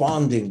about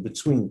bonding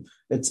between.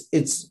 It's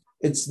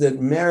that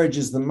marriage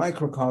is the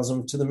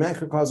microcosm to the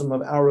macrocosm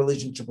of our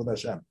relationship with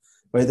Hashem,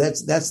 right?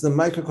 That's the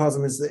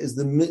microcosm is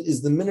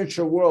the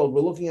miniature world.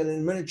 We're looking at it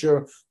in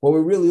miniature, what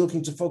we're really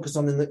looking to focus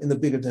on in the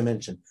bigger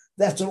dimension.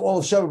 That's what all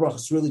of Sheva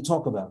Brachos really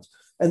talk about.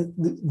 And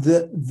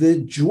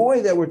the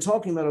joy that we're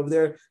talking about over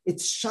there,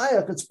 it's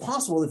shayak. It's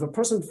possible if a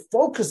person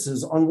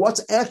focuses on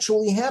what's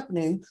actually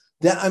happening,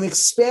 that I'm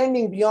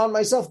expanding beyond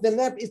myself, then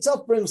that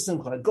itself brings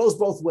simcha. It goes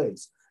both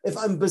ways. If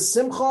I'm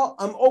besimcha,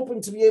 I'm open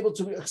to be able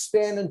to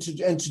expand and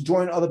to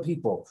join other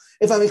people.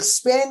 If I'm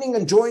expanding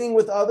and joining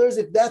with others,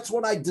 if that's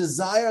what I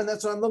desire and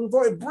that's what I'm looking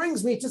for, it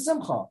brings me to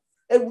simcha.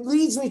 It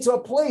leads me to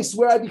a place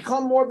where I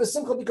become more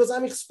besimcha because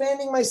I'm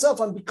expanding myself.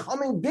 I'm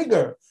becoming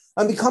bigger.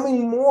 I'm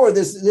becoming more.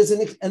 There's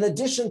an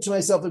addition to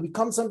myself. It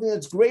becomes something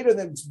that's greater,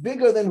 that's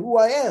bigger than who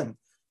I am.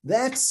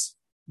 That's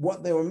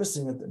what they were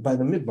missing by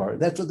the midbar.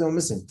 That's what they were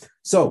missing.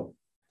 So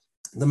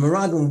the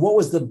Meraglim,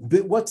 what's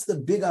the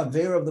big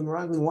Avera of the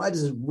Meraglim? Why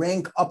does it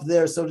rank up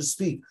there, so to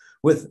speak?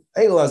 With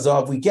Egel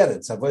Azov, we get it.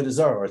 It's Avodah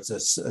Zarah. It's a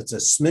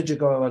smidgik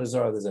of Avodah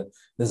Zarah.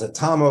 There's a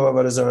tam of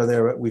Avodah Zarah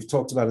there. We've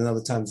talked about it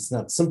another time. It's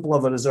not simple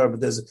Avodah Zarah,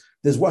 but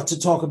there's what to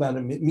talk about.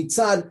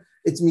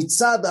 It's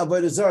mitzad the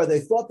Avodah Zarah.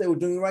 They thought they were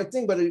doing the right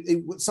thing,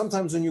 but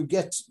sometimes when you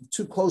get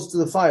too close to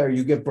the fire,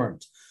 you get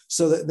burnt.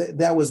 So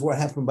that was what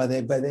happened by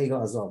the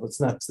Egel Azov. That's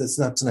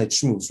not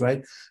tonight's shmooze,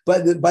 right?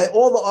 But by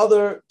all the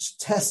other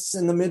tests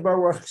in the midbar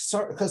were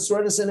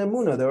chasronis and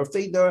emuna.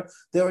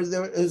 There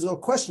was a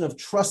question of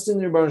trusting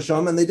the Rebbeinu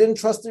Shalom, and they didn't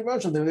trust the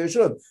Rebbeinu Shalom. They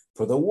should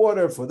for the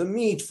water, for the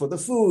meat, for the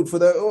food, for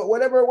the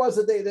whatever it was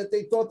that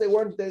they thought they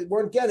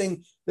weren't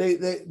getting.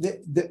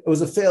 It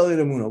was a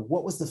failure in emuna.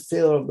 What was the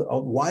failure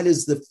why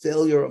does the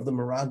failure of the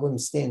Meraglim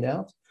stand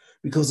out?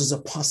 Because there's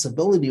a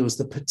possibility, it was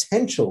the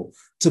potential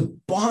to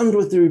bond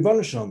with the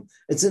Rebbeinu Shalom.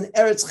 It's an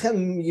Eretz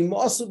Chem,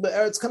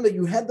 that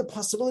you had the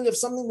possibility of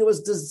something that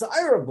was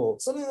desirable,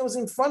 something that was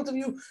in front of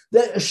you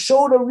that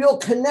showed a real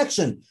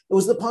connection. It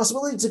was the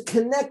possibility to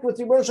connect with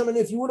the Rebbeinu Shalom, and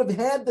if you would have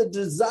had the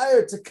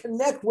desire to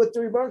connect with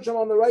the Rebbeinu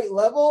Shalom on the right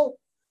level,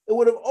 it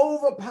would have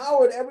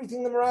overpowered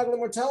everything the Meraglim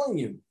were telling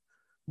you.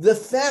 The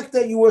fact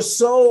that you were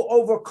so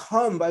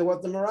overcome by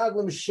what the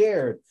Meraglim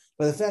shared,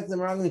 by the fact that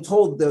the Meraglim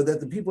told that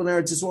the people in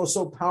Eretz Yisrael are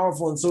so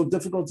powerful and so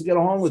difficult to get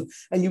along with,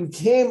 and you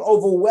became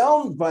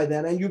overwhelmed by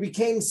that, and you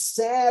became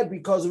sad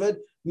because of it,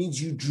 means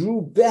you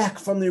drew back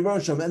from the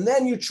Rebbeinu Shalom, and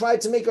then you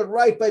tried to make it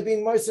right by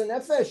being Moshe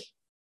Nefesh.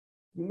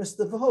 You missed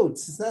the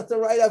votes. It's not the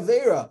right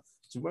Avera.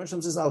 So Rebbeinu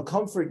Shalom says, I'll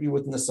comfort you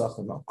with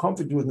Nesachim. I'll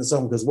comfort you with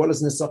Nesachim, because what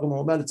is Nesachim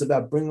all about? It's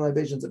about bringing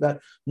libations. It's about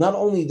not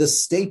only the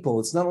staple,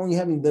 it's not only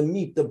having the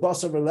meat, the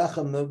basar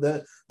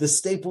v'lechem, the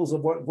staples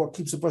of what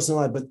keeps a person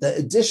alive, but the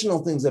additional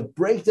things that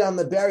break down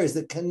the barriers,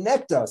 that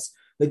connect us,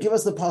 that give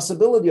us the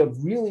possibility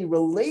of really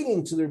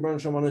relating to the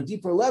Rebbeinu Shalom on a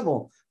deeper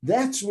level.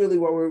 That's really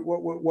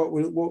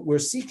what we're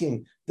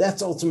seeking.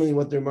 That's ultimately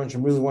what the Rebbeinu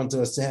Shalom really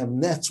wanted us to have.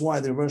 And that's why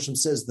the Rebbeinu Shalom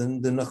says the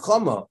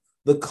nechama,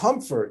 the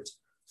comfort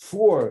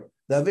for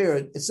the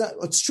Avera.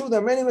 It's true,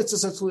 there are many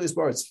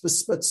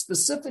mitzvahs, but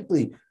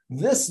specifically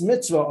this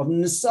mitzvah of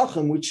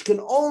Nisachim, which can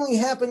only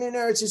happen in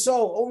Eretz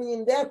Yisrael, only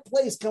in that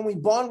place can we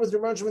bond with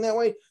Rebbeinu Shalom in that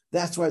way.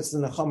 That's why it's the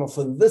Nechama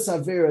for this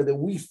Avera that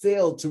we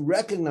fail to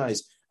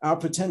recognize our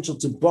potential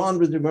to bond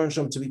with Rebbeinu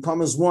Shalom, to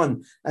become as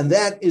one. And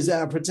that is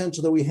our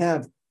potential that we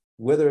have,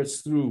 whether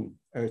it's through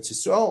Eretz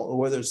Yisrael or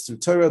whether it's through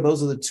Torah.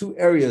 Those are the two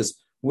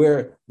areas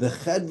where the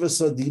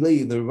Chedvas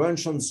Adilei, the Rebbeinu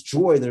Shalom's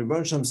joy, the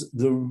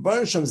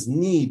Rebbeinu Shalom's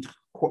need,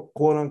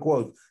 quote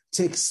unquote,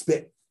 to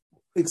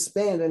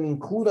expand and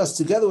include us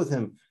together with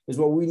him is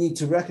what we need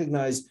to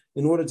recognize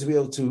in order to be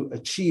able to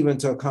achieve and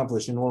to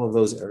accomplish in all of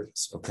those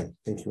areas. Okay,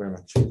 thank you very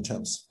much.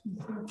 Chance.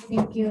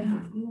 Thank you.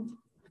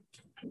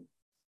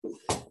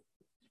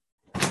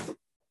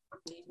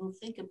 We will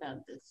think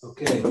about this.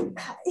 Okay.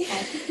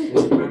 Thank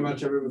you very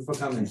much, everybody, for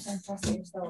coming.